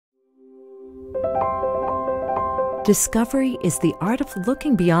Discovery is the art of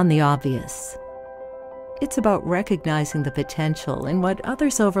looking beyond the obvious. It's about recognizing the potential in what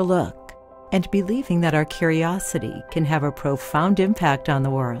others overlook and believing that our curiosity can have a profound impact on the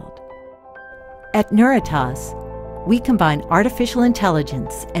world. At Nuritas, we combine artificial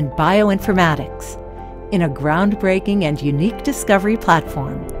intelligence and bioinformatics in a groundbreaking and unique discovery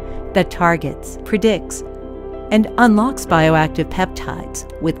platform that targets, predicts, and unlocks bioactive peptides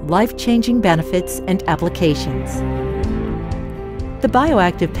with life-changing benefits and applications. The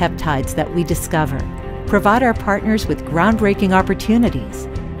bioactive peptides that we discover provide our partners with groundbreaking opportunities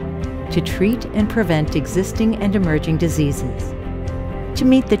to treat and prevent existing and emerging diseases, to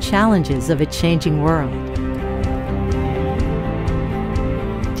meet the challenges of a changing world.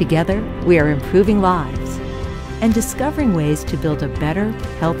 Together, we are improving lives and discovering ways to build a better,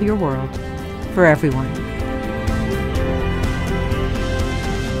 healthier world for everyone.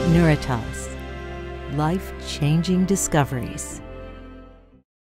 Nuritas, life-changing discoveries.